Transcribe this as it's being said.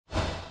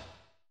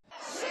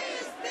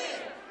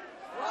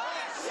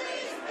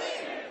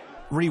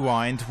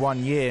Rewind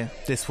 1 year.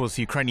 This was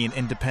Ukrainian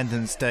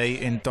Independence Day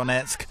in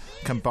Donetsk.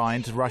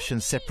 Combined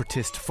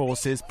Russian-separatist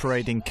forces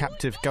parading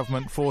captive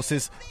government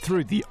forces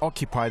through the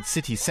occupied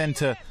city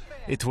centre.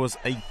 It was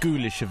a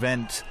ghoulish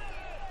event.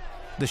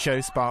 The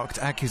show sparked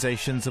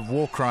accusations of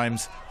war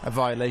crimes, a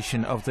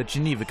violation of the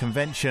Geneva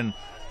Convention.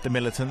 The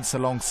militants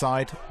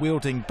alongside,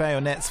 wielding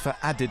bayonets for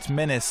added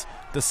menace,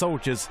 the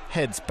soldiers'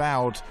 heads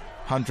bowed.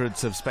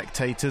 Hundreds of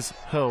spectators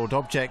hurled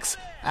objects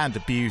and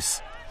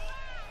abuse.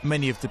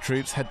 Many of the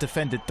troops had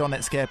defended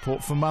Donetsk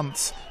airport for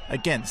months,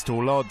 against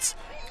all odds.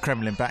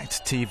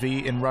 Kremlin-backed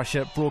TV in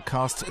Russia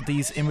broadcast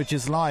these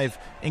images live,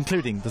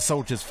 including the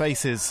soldiers'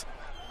 faces.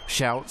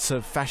 Shouts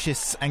of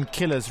fascists and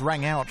killers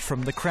rang out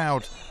from the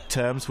crowd,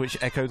 terms which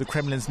echo the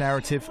Kremlin's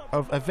narrative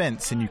of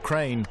events in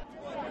Ukraine.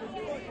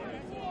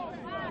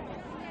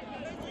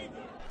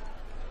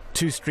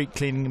 2 street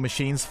cleaning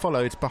machines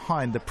followed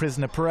behind the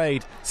prisoner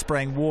parade,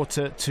 spraying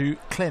water to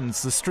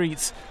cleanse the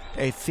streets,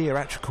 a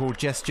theatrical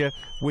gesture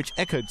which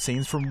echoed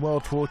scenes from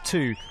World War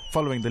II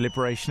following the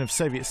liberation of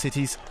Soviet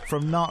cities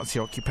from Nazi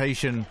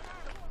occupation.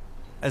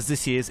 As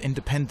this year's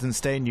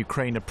Independence Day in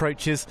Ukraine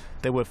approaches,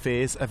 there were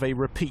fears of a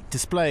repeat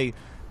display,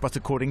 but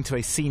according to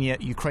a senior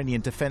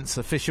Ukrainian defense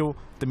official,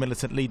 the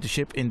militant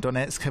leadership in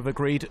Donetsk have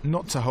agreed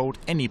not to hold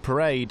any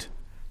parade.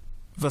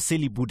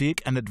 Vasily Budik,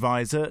 an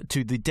advisor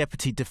to the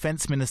Deputy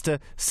Defence Minister,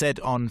 said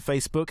on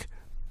Facebook,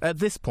 "At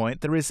this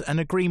point there is an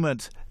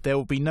agreement. There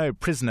will be no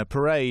prisoner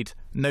parade,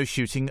 no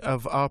shooting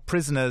of our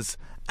prisoners,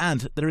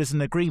 and there is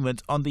an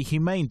agreement on the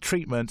humane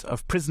treatment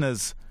of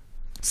prisoners."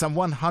 Some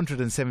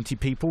 170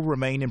 people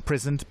remain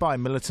imprisoned by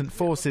militant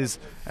forces.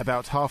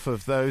 About half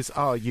of those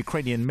are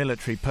Ukrainian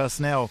military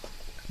personnel.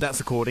 That's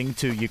according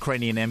to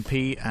Ukrainian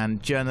MP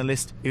and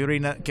journalist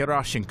Irina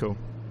Gerashenko.